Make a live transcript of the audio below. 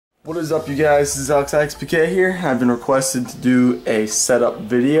What is up, you guys? This is AlexXPK here. I've been requested to do a setup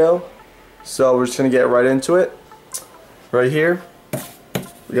video, so we're just gonna get right into it. Right here,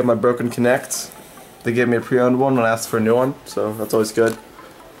 we got my broken Kinect. They gave me a pre-owned one and I asked for a new one, so that's always good.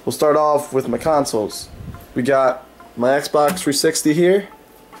 We'll start off with my consoles. We got my Xbox 360 here.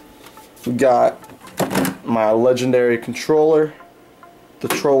 We got my legendary controller, the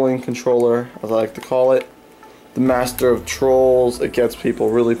trolling controller, as I like to call it. The Master of Trolls. It gets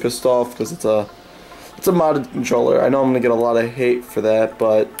people really pissed off because it's a modded controller. I know I'm gonna get a lot of hate for that,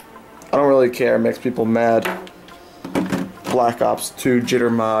 but I don't really care. It makes people mad. Black Ops 2 jitter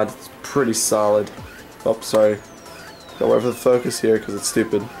mod. It's pretty solid. Oh, sorry. Gotta wait for the focus here because it's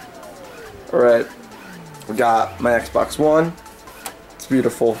stupid. Alright. We got my Xbox One. It's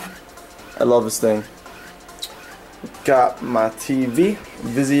beautiful. I love this thing. Got my TV.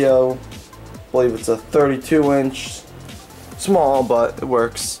 Vizio. I believe it's a 32-inch, small, but it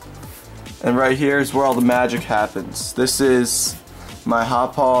works. And right here is where all the magic happens. This is my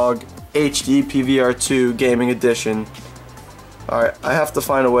Hauppauge HD PVR2 Gaming Edition. Alright, I have to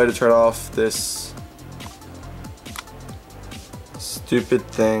find a way to turn off this stupid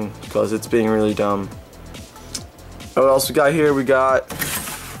thing because it's being really dumb. What else we got here? We got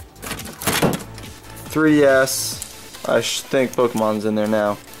 3DS. I think Pokemon's in there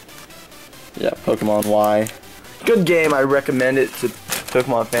now. Yeah, Pokemon Y. Good game, I recommend it to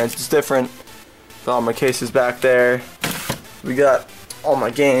Pokemon fans. It's different. Got all my cases back there. We got all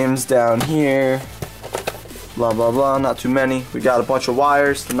my games down here. Blah blah blah, not too many. We got a bunch of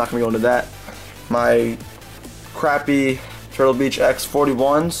wires, I'm not gonna go into that. My crappy Turtle Beach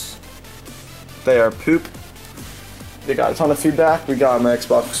X41s. They are poop. They got a ton of feedback. We got my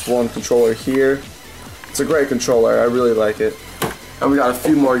Xbox One controller here. It's a great controller, I really like it. And we got a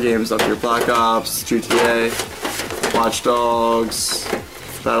few more games up here. Black Ops, GTA, Watch Dogs,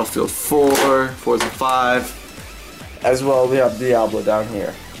 Battlefield 4, Forza 5. As well, we have Diablo down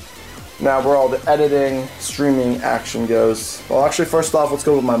here. Now where all the editing, streaming action goes. Well, actually, first off, let's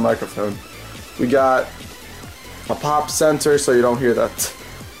go with my microphone. We got a pop sensor so you don't hear that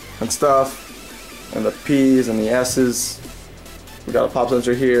and stuff. And the P's and the S's. We got a pop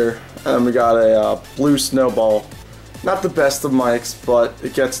sensor here. And we got a blue snowball. Not the best of mics, but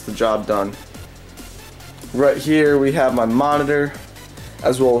it gets the job done. Right here we have my monitor,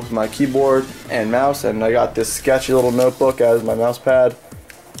 as well as my keyboard and mouse, and I got this sketchy little notebook as my mouse pad,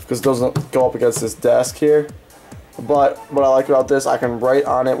 because it doesn't go up against this desk here. But what I like about this, I can write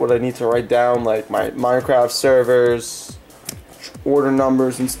on it what I need to write down, like my Minecraft servers, order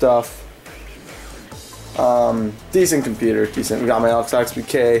numbers and stuff. Decent computer, decent. We got my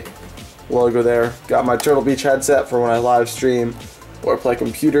AlexXPK logo there. Got my Turtle Beach headset for when I live stream or play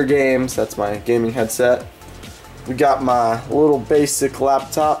computer games. That's my gaming headset. We got my little basic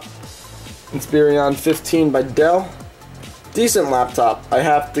laptop, Inspiron 15 by Dell. Decent laptop. I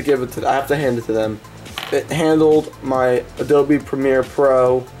have to hand it to them. It handled my Adobe Premiere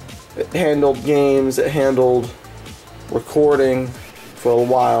Pro. It handled games. It handled recording for a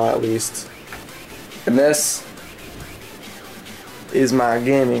while at least. And this is my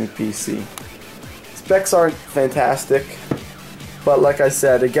gaming PC. Specs aren't fantastic, but like I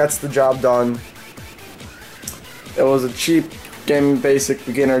said, it gets the job done. It was a cheap gaming, basic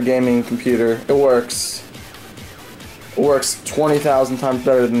beginner gaming computer. It works. It works 20,000 times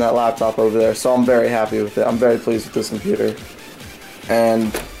better than that laptop over there, so I'm very happy with it. I'm very pleased with this computer,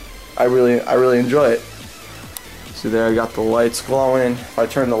 and I really enjoy it. See there, I got the lights glowing. If I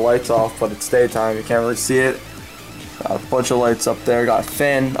turn the lights off, but it's daytime, you can't really see it. Got a bunch of lights up there. Got a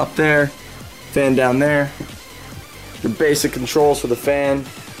fan up there, fan down there. Your basic controls for the fan.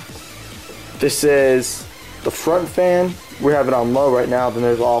 This is the front fan. We have it on low right now, then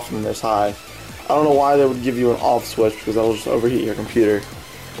there's off and then there's high. I don't know why they would give you an off switch because that'll just overheat your computer.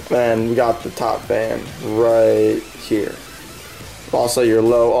 And we got the top fan right here. Also your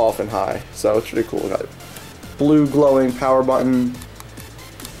low, off, and high. So it's pretty cool. We got blue glowing power button.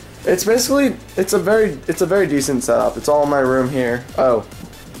 It's basically, it's a very decent setup. It's all in my room here. Oh,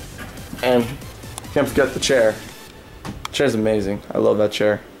 and can't forget the chair. The chair's amazing. I love that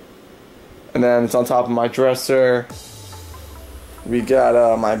chair. And then it's on top of my dresser. We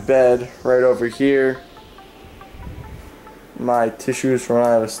got my bed right over here. My tissues for when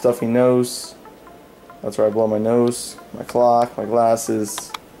I have a stuffy nose. That's where I blow my nose. My clock, my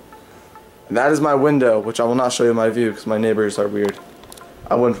glasses. And that is my window, which I will not show you my view because my neighbors are weird.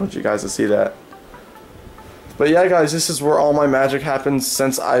 I wouldn't want you guys to see that. But yeah, guys, this is where all my magic happens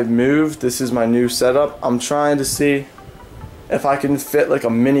since I've moved. This is my new setup. I'm trying to see if I can fit like a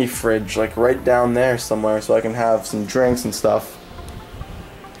mini fridge like right down there somewhere so I can have some drinks and stuff.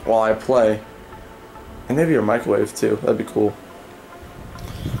 while I play. And maybe your microwave too, that'd be cool.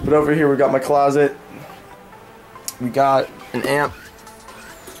 But over here we got my closet. We got an amp.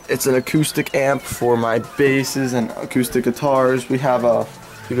 It's an acoustic amp for my basses and acoustic guitars. We have a,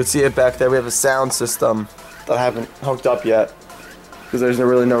 you can see it back there, we have a sound system that I haven't hooked up yet because there's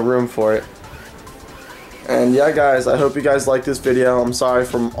really no room for it. And yeah guys, I hope you guys like this video. I'm sorry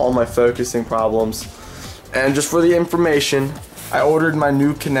for all my focusing problems. And just for the information, I ordered my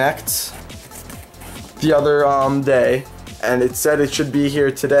new Kinect the other day, and it said it should be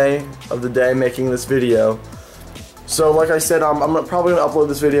here today of the day making this video. So like I said, I'm probably going to upload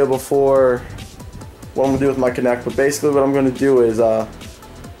this video before what I'm going to do with my Kinect, but basically what I'm going to do is I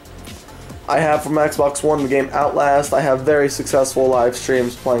have from Xbox One the game Outlast. I have very successful live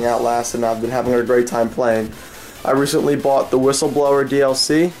streams playing Outlast, and I've been having a great time playing. I recently bought the Whistleblower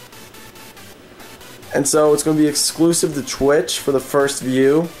DLC, and so it's going to be exclusive to Twitch for the first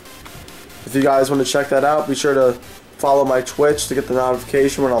view. If you guys want to check that out, be sure to follow my Twitch to get the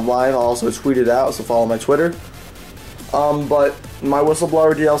notification when I'm live. I'll also tweet it out, so follow my Twitter. But my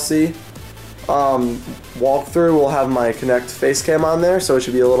Whistleblower DLC walkthrough will have my Kinect face cam on there, so it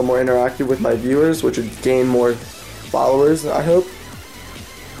should be a little more interactive with my viewers, which would gain more followers, I hope.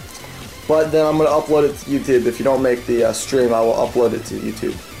 But then I'm going to upload it to YouTube. If you don't make the stream, I will upload it to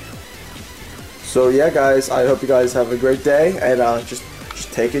YouTube. So yeah guys, I hope you guys have a great day, and just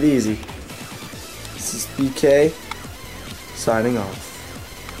take it easy. This is BK signing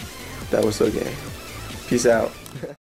off. That was so gay. Peace out.